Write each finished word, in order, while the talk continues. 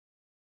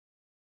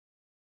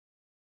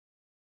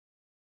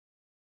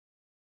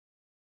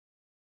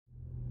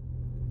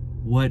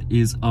What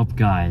is up,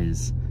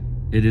 guys?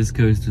 It is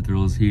Coaster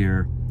Thrills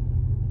here,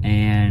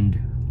 and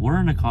we're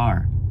in a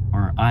car,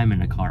 or I'm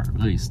in a car, at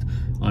least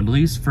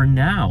for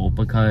now,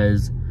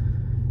 because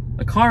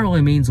a car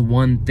only means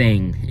one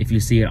thing if you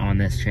see it on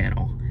this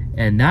channel,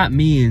 and that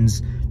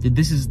means that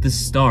this is the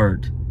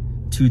start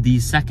to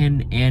the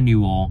second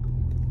annual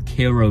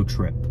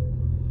CaroTrip.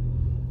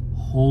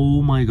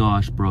 Oh my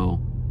gosh, bro.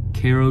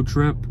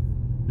 CaroTrip,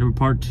 number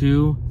part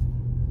 2.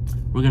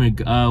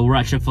 We're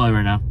at Chick-fil-A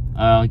right now,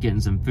 getting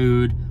some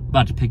food.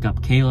 About to pick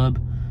up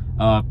Caleb.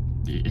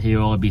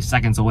 He'll be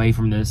seconds away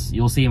from this.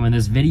 You'll see him in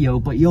this video,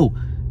 but yo,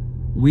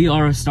 we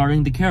are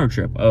starting the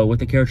CaroTrip. With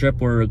the CaroTrip,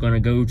 we're gonna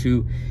go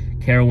to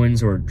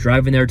Carowinds. We're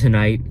driving there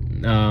tonight.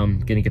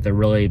 Gonna get there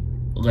really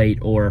late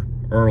or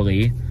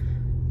early.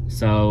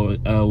 So,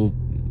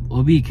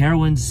 we'll be at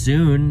Carowinds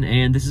soon,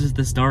 and this is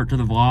the start to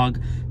the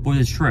vlog for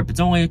this trip. It's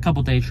only a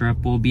couple-day trip.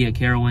 We'll be at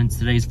Carowinds.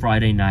 Today's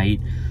Friday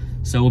night.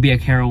 So we'll be at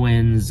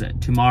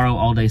Carowinds tomorrow,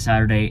 all day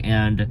Saturday,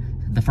 and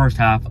the first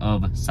half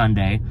of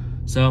Sunday.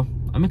 So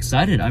I'm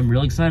excited. I'm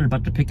really excited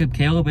about to pick up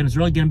Caleb, and it's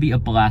really going to be a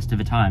blast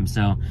of a time.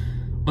 So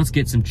let's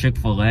get some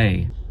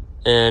Chick-fil-A.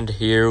 And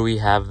here we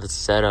have the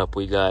setup.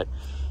 We got,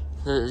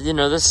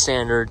 the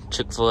standard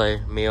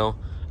Chick-fil-A meal.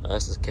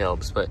 This is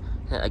Caleb's, but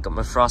I got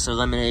my frosted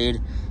lemonade,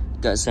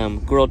 got some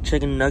grilled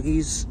chicken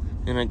nuggies,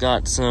 and I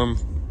got some,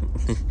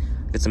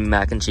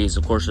 mac and cheese,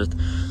 of course, with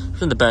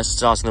the best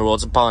sauce in the world.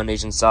 It's a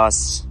Polynesian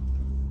sauce.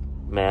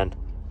 Man,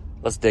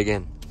 let's dig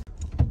in.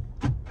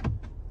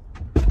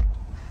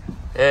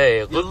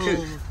 Hey, look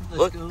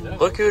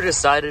who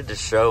decided to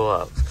show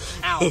up.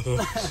 Ow.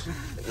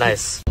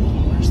 Nice.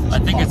 I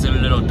think it's a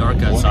little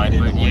dark outside,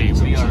 but yeah,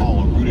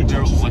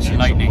 we're watching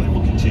lightning.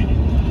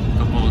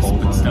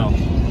 But still.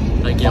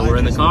 Like, yeah, we're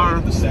in the car.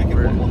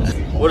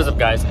 What is up,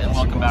 guys, and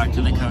welcome back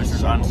to the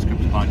Coasters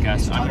Unscripted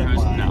Podcast. I'm your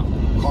host now.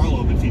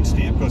 Carlo feed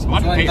stamp goes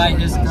on. Invite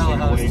his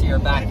co-host to your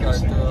backyard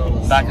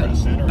thrills.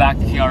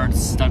 Backyard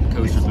stunt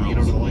coaster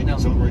thrills.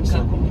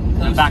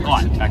 No, back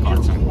lot.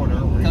 Coaster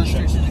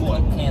to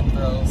the can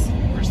thrills.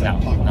 No.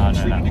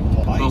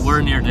 But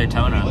we're near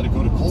Daytona,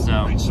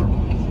 so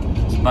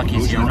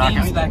Buc-ee's here. We're not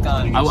gonna. Back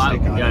on.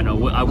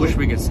 I wish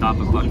we could stop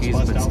at Buc-ee's,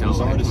 but still,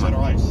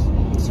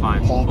 it's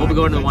fine. We'll be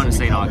going to the one in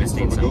St.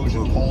 Augustine.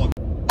 So.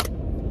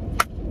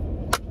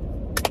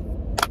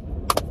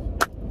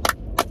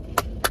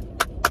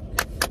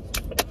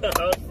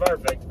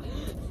 Perfect.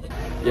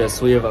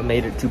 Yes, we have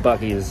made it to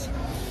Buc-ee's.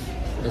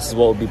 This is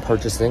what we'll be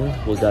purchasing.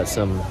 We got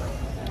some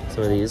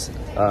of these.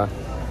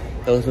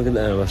 Let's look at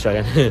that. Let's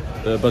check in.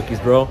 The Buc-ee's,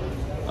 bro.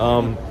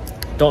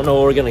 Don't know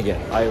what we're gonna get.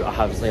 I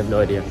obviously have no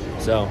idea.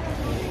 So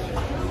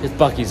it's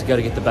Buc-ee's. Got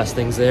to get the best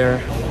things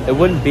there. It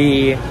wouldn't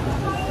be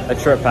a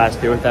trip past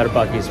here without a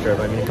Buc-ee's trip.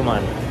 I mean, come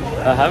on.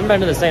 I haven't been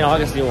to the St.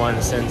 Augustine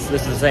one since.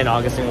 This is the St.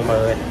 Augustine one, by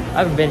the way. I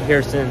haven't been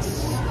here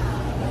since,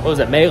 what was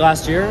it, May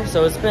last year?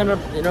 So it's been,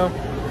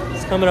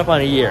 it's coming up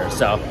on a year.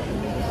 So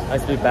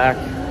nice to be back.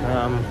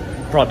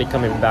 Probably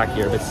coming back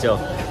here, but still.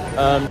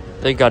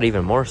 They got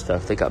even more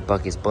stuff. They got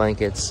Buc-ee's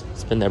blankets.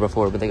 It's been there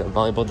before, but they got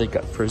volleyball. They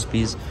got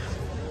frisbees.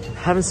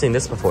 Haven't seen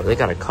this before. They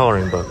got a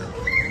coloring book.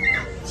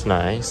 It's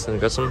nice. And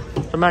they got some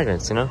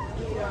magnets,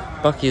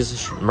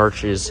 Buc-ee's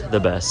merch is the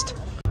best.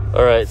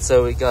 All right,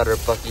 so we got our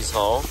Buc-ee's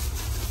haul.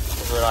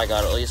 That's what I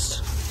got, at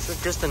least.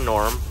 It's just the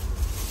norm.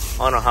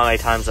 I don't know how many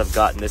times I've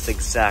gotten this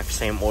exact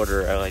same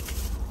order at, like,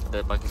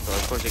 the Buc-ee's store.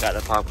 Of course, we got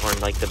the popcorn,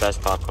 like the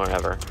best popcorn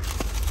ever.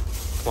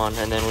 Come on,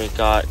 and then we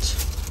got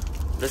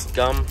this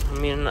gum. I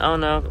mean, I don't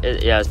know.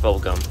 Yeah, it's bubble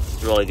gum.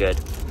 It's really good.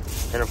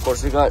 And of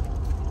course, we got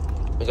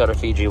a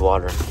Fiji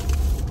water.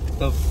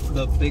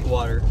 The big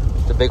water.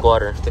 The big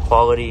water. The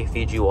quality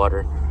Fiji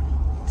water.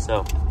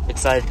 So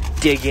excited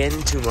to dig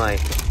into my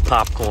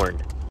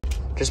popcorn.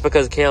 Just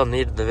because Kale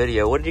needed the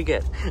video. What did you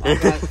get? I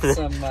got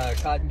some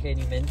cotton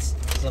candy mints.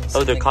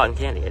 Oh, they're cotton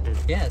candy. I didn't.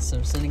 Yeah,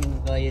 some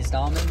cinnamon glazed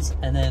almonds,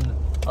 and then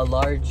a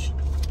large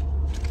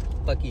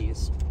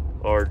Buc-ee's.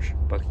 Large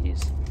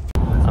Buc-ee's.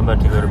 I'm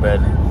about to go to bed.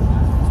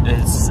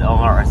 It's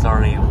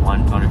already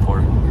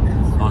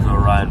 1:24. Go to a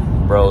ride.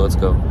 Bro, let's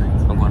go.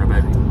 I'm going to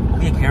bed. We'll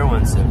be at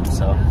Carowinds soon,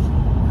 so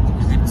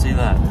you didn't see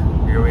that.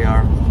 Here we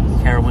are,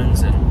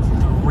 Carowinds in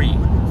 3,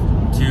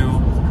 2,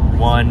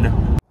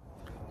 1.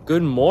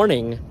 Good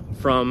morning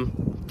from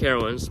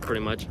Carowinds,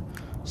 pretty much.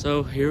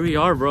 So here we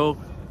are, bro.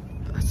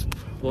 I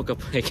woke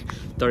up like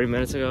 30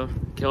 minutes ago.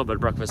 Caleb had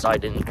breakfast, I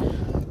didn't.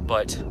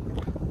 But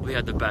we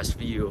had the best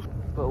view.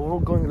 But we're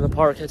going to the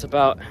park. It's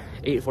about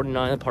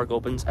 8:49. The park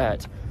opens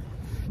at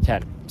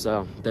 10.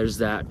 So there's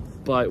that.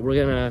 But we're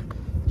gonna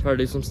try to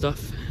do some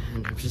stuff,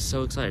 and I'm just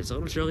so excited. It's a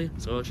little chilly.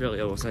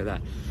 I will say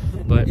that.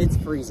 But it's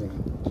freezing.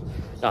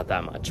 Not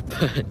that much,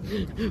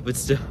 but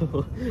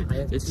still. I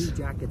have 2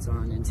 jackets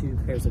on and 2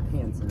 pairs of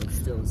pants, and it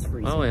still is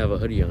freezing. I only have a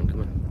hoodie on.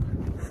 Come on.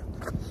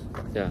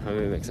 Yeah, I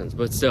mean, it makes sense.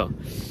 But still,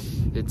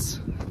 it's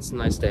a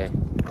nice day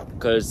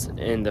because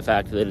in the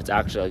fact that it's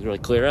actually like really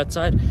clear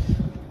outside.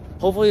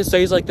 Hopefully it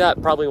stays like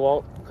that. Probably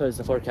won't because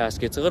the forecast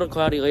gets a little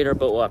cloudy later,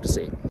 but we'll have to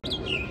see.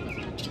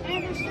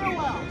 And there's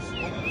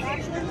Stillwells.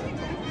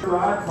 Actually,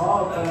 Ride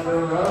call from the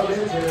road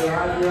into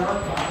ride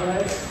beyond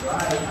complex.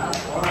 Ride, have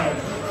fun.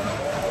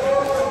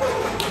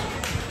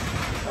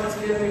 Let's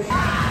give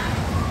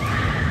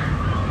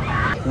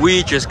it.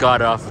 We just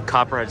got off of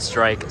Copperhead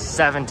Strike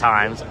 7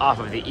 times off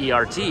of the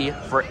ERT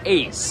for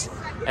Ace.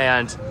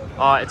 And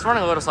it's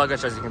running a little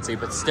sluggish, as you can see,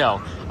 but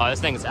still,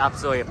 this thing is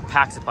absolutely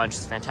packs a punch.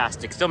 It's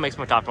fantastic. Still makes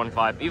my top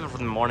 25, even for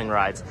the morning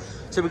rides.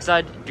 Super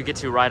excited to get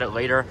to ride it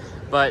later.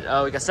 But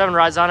we got 7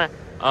 rides on it.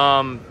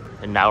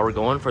 And now we're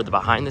going for the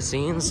behind the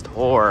scenes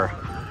tour.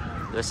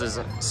 This is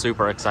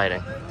super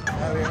exciting.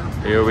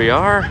 Here we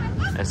are.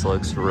 This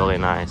looks really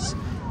nice.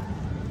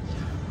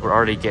 We're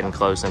already getting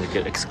close and a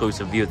good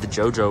exclusive view of the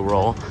JoJo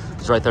roll.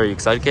 It's right there. Are you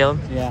excited,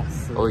 Caleb?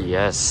 Yes. Oh,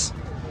 yes.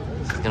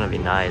 It's gonna be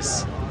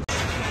nice.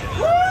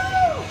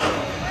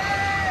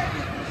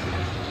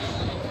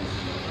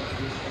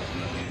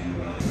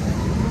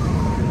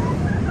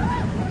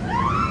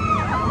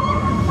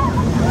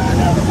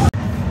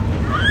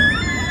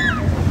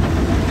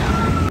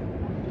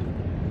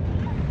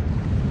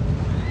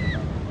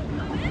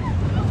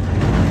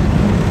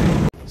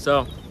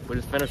 So, we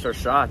just finished our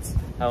shots.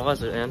 How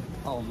was it, man?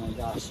 Oh my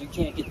gosh, you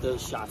can't get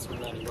those shots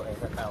from anywhere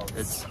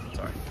else.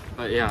 Sorry.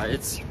 But yeah,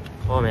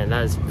 oh man,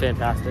 that is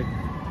fantastic.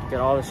 Get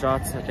all the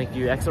shots. I think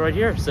you exit right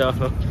here. So,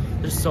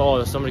 there's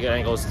so many good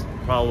angles.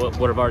 Probably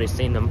would have already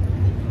seen them.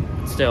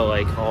 Still,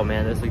 like, oh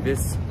man,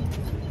 these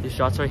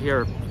shots right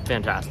here are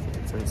fantastic.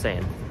 It's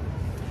insane.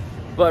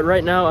 But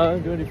right now,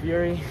 I'm going to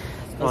Fury.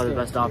 It's probably the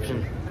best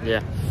option.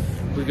 Yeah.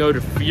 We go to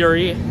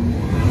Fury.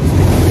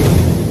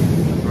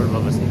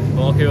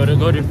 Well, okay, we'll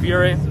go to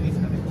Fury. Get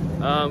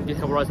a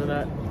couple rides on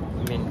that.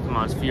 I mean, come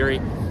on, it's Fury.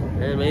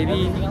 And maybe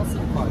everything else in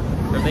the park.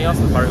 Everything else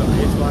in the park.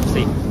 We'll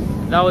see.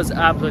 That was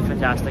absolutely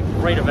fantastic.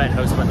 Great event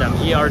hosted by them,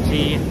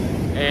 ERT,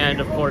 and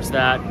of course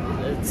that.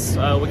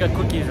 We got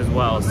cookies as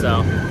well.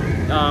 So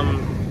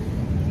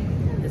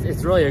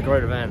it's really a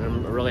great event.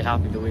 I'm really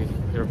happy that we've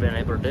been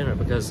able to do it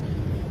because,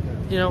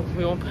 you know,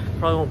 we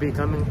probably won't be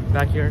coming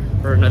back here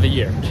for another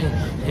year.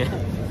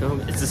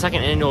 It's the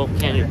 2nd annual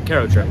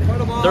CaroTrip.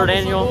 3rd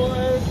annual.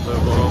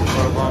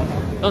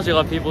 Don't see a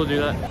lot of people do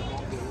that.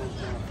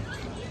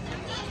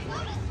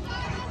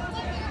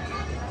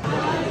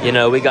 You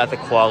know, we got the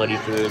quality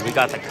food. We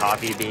got the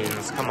coffee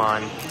beans. Come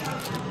on.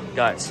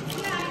 Got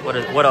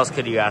what else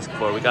could you ask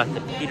for? We got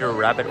the Peter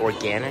Rabbit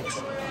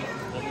Organics.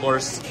 Of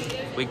course,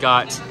 we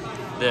got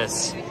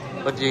this.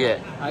 What did you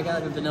get? I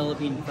got a vanilla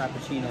bean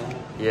frappuccino.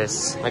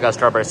 Yes, I got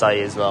strawberry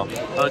acai as well.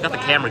 Oh, I got the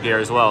camera gear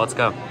as well. Let's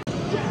go.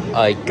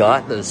 I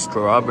got the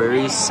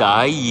strawberry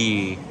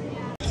acai.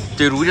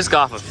 Dude, we just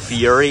got off of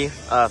Fury.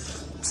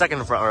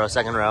 Second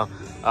row.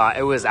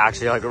 It was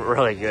actually like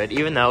really good,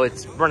 even though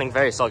it's running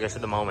very sluggish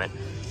at the moment.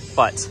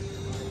 But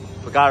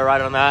we got a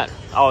ride on that.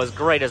 Oh, it was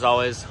great as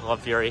always.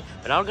 Love Fury.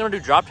 And now we're gonna do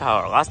Drop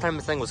Tower. Last time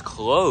this thing was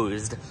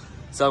closed,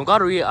 so I'm glad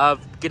to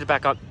get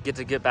back on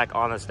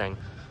this thing.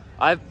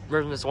 I've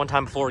ridden this one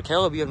time before.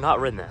 Caleb, you have not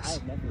ridden this.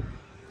 I've never.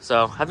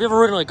 So, have you ever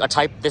ridden like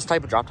this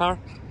type of Drop Tower?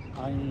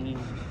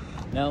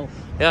 No.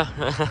 Yeah.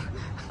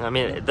 I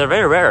mean, they're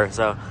very rare,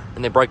 so,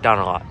 and they break down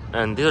a lot.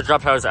 And these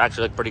drop towers are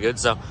actually like pretty good,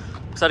 so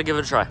I'm excited to give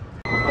it a try.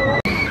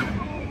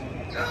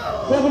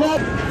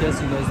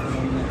 Just you guys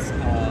moments,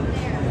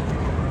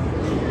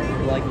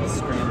 like the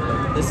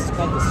scrambler. This is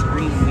called the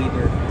Screen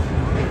Weaver.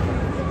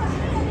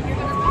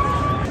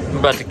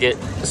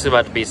 This is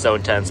about to be so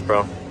intense,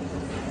 bro.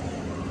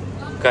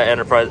 Got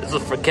Enterprise. This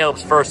is for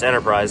Caleb's first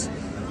Enterprise.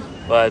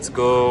 Let's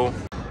go.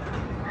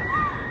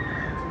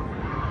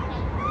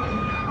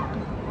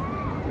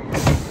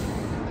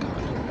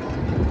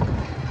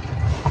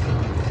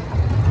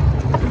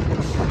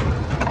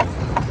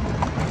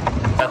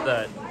 Got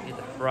the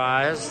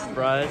fries,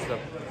 the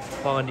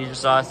Polynesian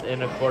sauce,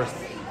 and of course,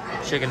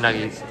 chicken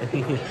nuggets.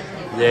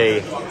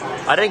 Yay.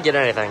 I didn't get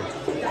anything,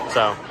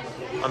 so,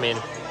 I mean,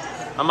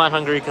 I'm not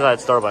hungry because I had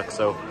Starbucks,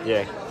 so,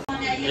 yay.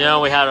 You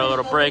know, we had a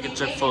little break at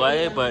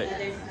Chick-fil-A, but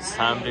it's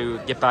time to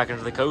get back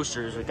into the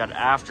coasters. We got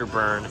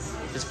Afterburn,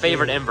 his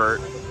favorite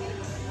invert.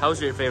 How's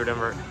your favorite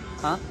invert?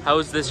 Huh? How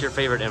is this your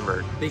favorite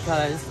invert?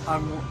 Because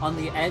on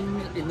the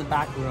end, in the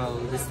back row,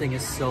 this thing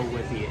is so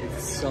whippy.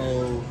 It's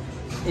so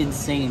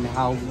insane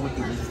how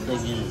whippy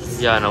this thing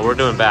is. Yeah, I know, we're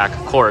doing back,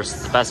 of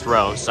course, the best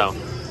row, so I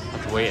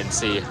have to wait and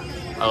see.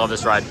 I love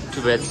this ride.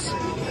 2 bits.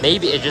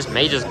 Maybe it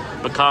may just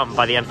become,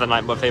 by the end of the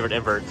night, my favorite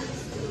invert.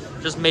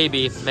 Just may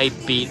beat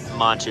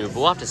Manchu, but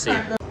we'll have to see.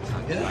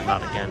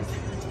 Not again.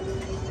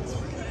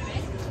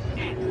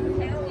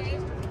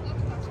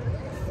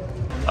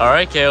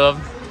 Alright, Caleb.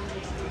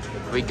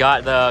 We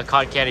got the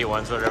cotton candy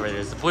ones, whatever it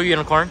is. The blue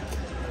unicorn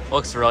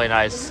looks really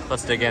nice.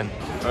 Let's dig in.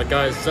 Alright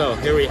guys, so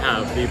here we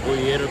have the blue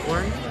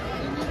unicorn.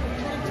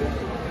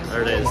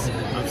 There it is.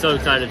 I'm so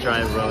excited to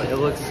try it, bro. It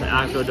looks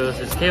actual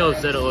delicious. Caleb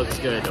said it looks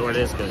good, or it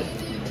is good.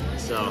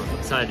 So, I'm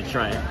excited to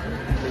try it.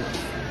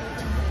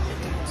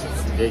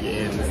 Let's dig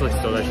in. This looks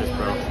delicious,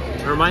 bro.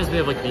 It reminds me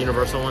of like the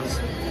Universal ones.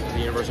 The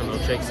Universal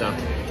milkshake, so.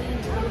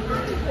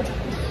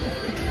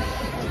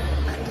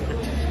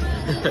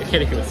 I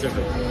can't even sip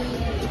it.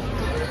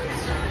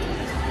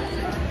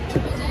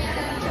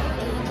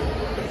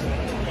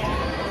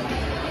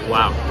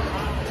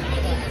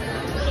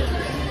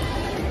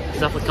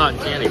 cotton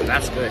candy.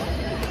 That's good.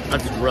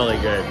 That's really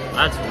good.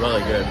 That's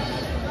really good.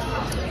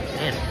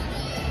 Man,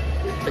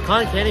 the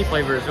cotton candy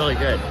flavor is really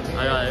good.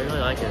 I really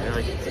like it.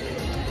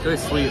 It's really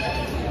sweet.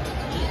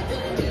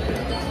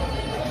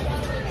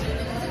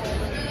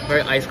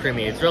 Very ice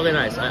creamy. It's really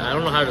nice. I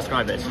don't know how to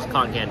describe it. It's just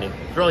cotton candy.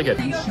 It's really good.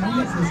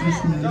 Charlotte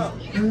business knows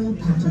Earl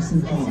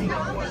Patterson Hall.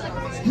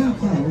 Her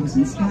hall was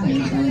inspired by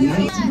a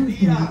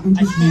 1904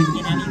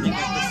 entertainment company,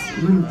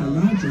 one of the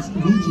largest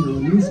regional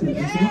amusement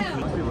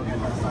resorts.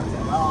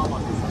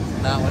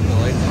 That one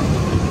annoyed me.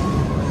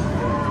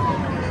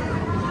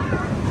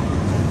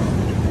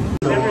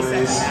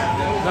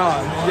 No,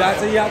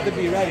 you have to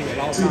be ready at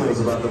all times.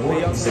 About the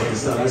warning safety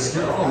status,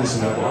 your all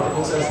listen up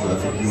articles as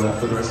left if you left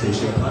for the rest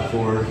station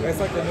platform. It's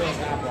like the newest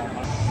Apple.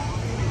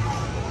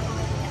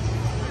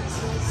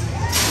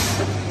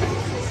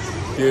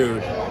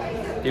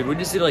 Dude, we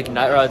just did like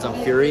night rides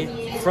on Fury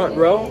front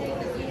row.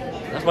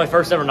 That's my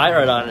first ever night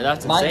ride on it.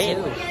 That's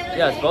insane. Mine too.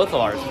 Yeah, it's both of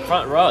ours.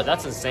 Front row.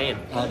 That's insane.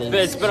 That is But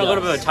it's been a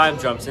little bit of a time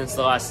jump since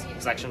the last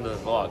section of the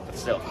vlog, but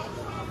still.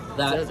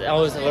 That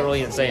was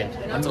literally insane.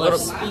 I'm a little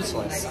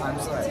speechless. I'm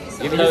sorry.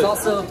 Even It is though-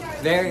 also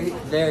very,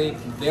 very,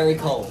 very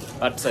cold.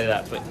 I'd say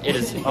that, but it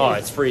is. Oh,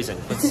 it's freezing,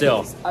 but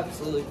still. It's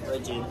absolutely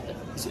frigid.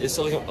 It's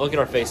look at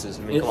our faces.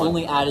 I mean, It come on.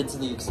 only added to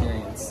the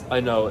experience. I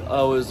know.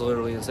 Oh, it was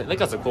literally insane. I think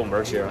that's a cool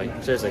merch here.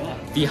 Like seriously,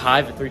 the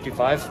Hive at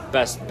 325,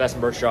 best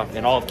merch drop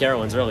in all of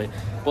Carowinds, really.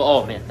 Well,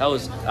 oh man, that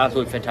was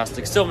absolutely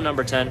fantastic. Still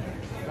number 10.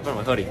 I found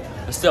my hoodie,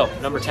 but still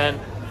number 10.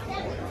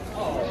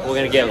 We're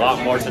gonna get a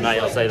lot more tonight.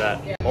 I'll say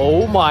that.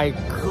 Oh my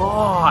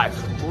gosh,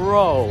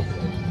 bro!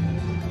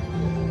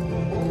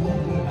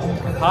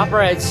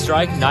 Copperhead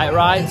Strike night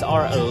rides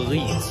are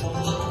elite.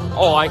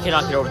 Oh, I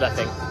cannot get over that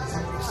thing.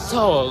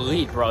 So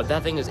elite, bro.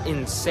 That thing is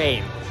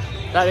insane.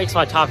 That makes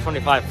my top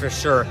 25 for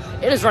sure.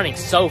 It is running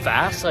so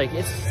fast. Like,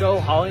 it's so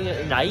hauling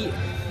at night.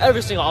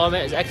 Every single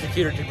element is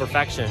executed to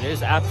perfection. It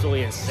is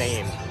absolutely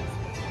insane.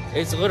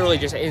 It's literally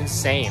just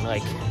insane.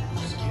 Like,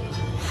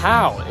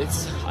 how?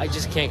 I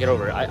just can't get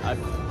over it.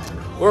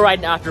 We're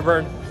riding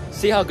Afterburn.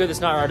 See how good this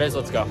night ride is.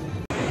 Let's go.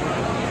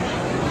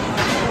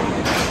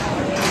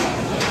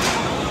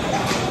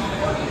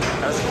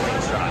 That's a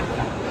clean shot.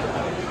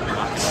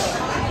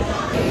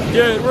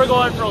 Dude, we're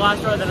going for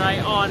last ride of the night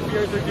on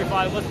Fury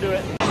 325. Let's do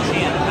it.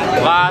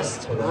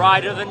 Last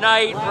ride of the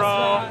night,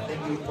 bro.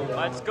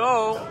 Let's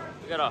go.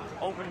 We got an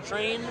open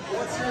train.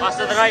 Last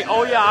of the night.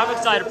 Oh yeah, I'm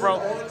excited,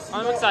 bro.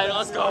 I'm excited.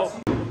 Let's go.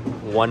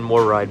 One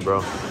more ride,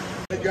 bro.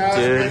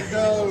 Dude,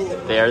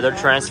 they're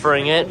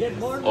transferring it.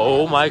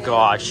 Oh my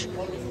gosh.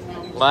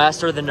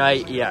 Last of the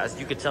night. Yeah, as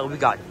you can tell, we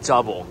got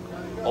double.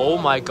 Oh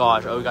my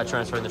gosh. Oh, we got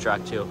transferring the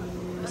track too.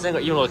 This thing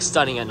even looks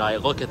stunning at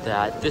night. Look at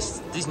that.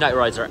 These night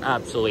rides are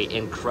absolutely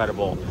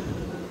incredible.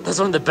 That's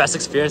one of the best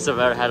experiences I've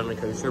ever had on a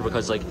coaster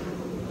because like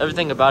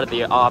everything about it,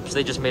 the ops,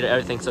 they just made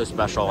everything so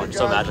special and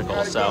so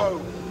magical.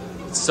 So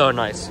it's so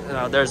nice.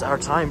 Now there's our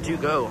time to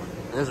go.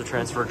 There's a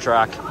transfer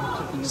track.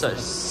 So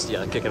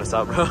yeah, kicking us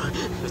out, bro.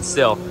 But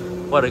still,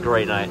 what a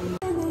great night.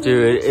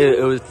 Dude,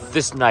 it was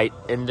this night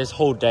and this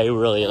whole day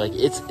really, like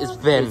it's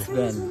been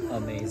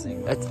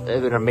amazing. It's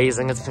been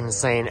amazing. It's been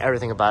insane.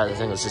 Everything about it, the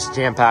thing was just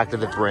jam-packed to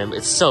the brim.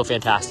 It's so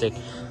fantastic.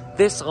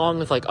 This, along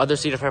with like other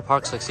Cedar Fair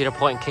parks like Cedar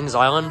Point and Kings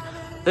Island,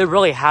 they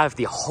really have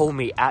the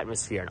homey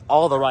atmosphere, and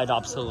all the ride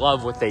ops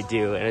love what they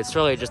do, and it's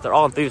really just they're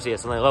all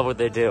enthusiasts and they love what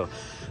they do.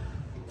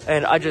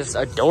 And I just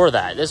adore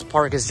that. This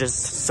park is just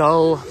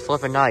so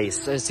flippin'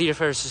 nice. And Cedar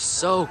Fair is just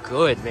so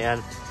good,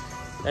 man.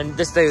 And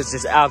this day was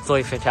just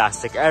absolutely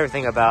fantastic.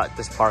 Everything about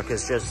this park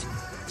is just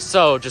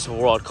so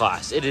world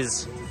class. It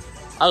is.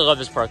 I love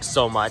this park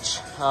so much.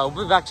 We'll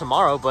be back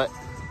tomorrow, but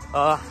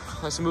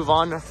let's move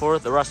on for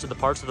the rest of the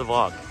parts of the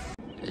vlog.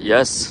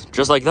 Yes,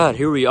 just like that,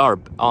 here we are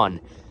on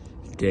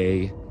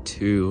day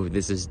 2.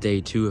 This is day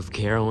 2 of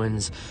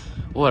Carowinds.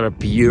 What a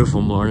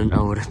beautiful morning.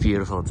 Oh, what a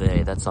beautiful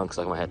day. That song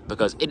stuck in my head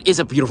because it is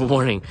a beautiful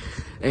morning.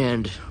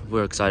 And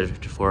we're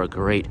excited for a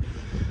great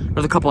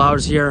another couple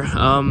hours here.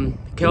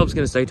 Caleb's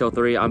gonna stay till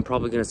 3. I'm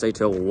probably gonna stay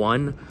till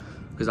 1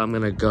 because I'm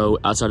gonna go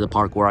outside the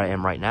park where I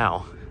am right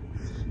now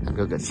and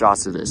go get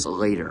shots of this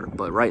later.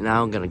 But right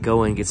now I'm gonna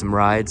go and get some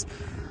rides.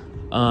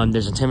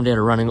 There's a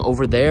Intimidator running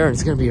over there, and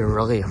it's gonna be a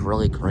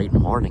really great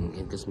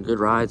morning. Get some good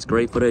rides,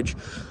 great footage,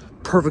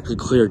 perfectly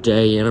clear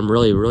day, and I'm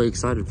really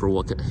excited for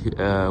what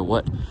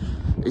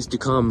is to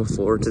come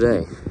for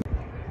today.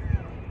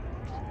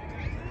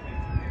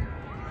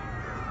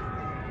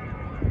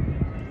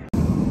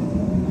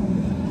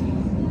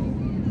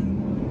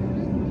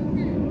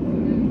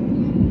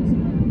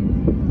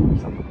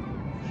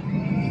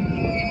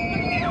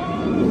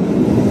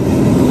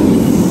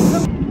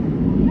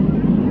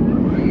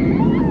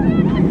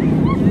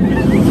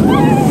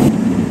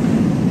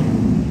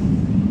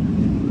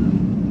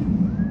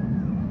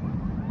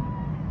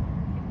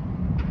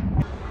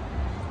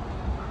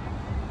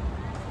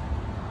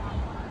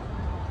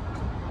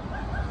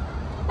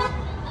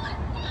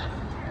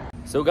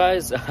 So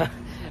guys,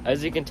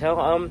 as you can tell,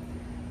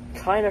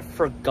 kind of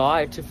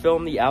forgot to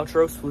film the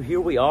outro, so here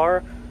we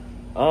are.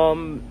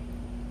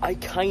 I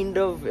kind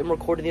of am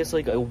recording this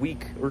like a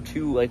week or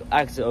two, like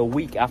actually a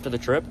week after the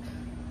trip.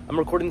 I'm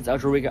recording this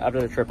outro a week after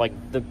the trip. Like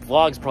the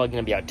vlog's probably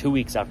gonna be out 2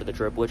 weeks after the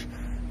trip, which,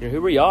 you know, here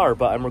we are,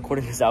 but I'm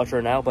recording this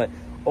outro now. But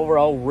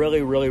overall,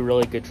 really, really,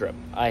 really good trip.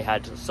 I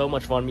had so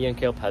much fun. Me and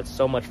Caleb had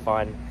so much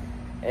fun.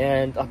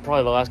 And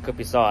probably the last clip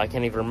you saw, I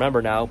can't even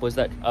remember now, was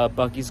that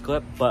Buc-ee's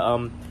clip. But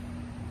I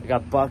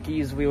got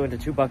Buc-ee's. We went to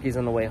 2 Buc-ee's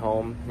on the way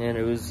home, and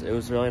it was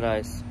really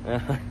nice.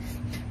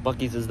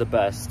 Buc-ee's is the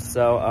best.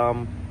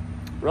 So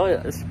really,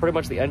 this is pretty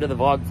much the end of the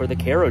vlog for the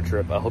Caro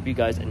trip. I hope you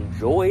guys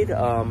enjoyed.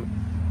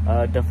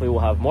 Definitely will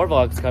have more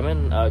vlogs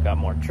coming. Got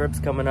more trips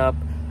coming up.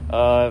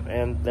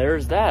 And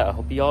there's that. I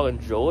hope you all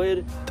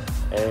enjoyed,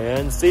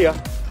 and see ya.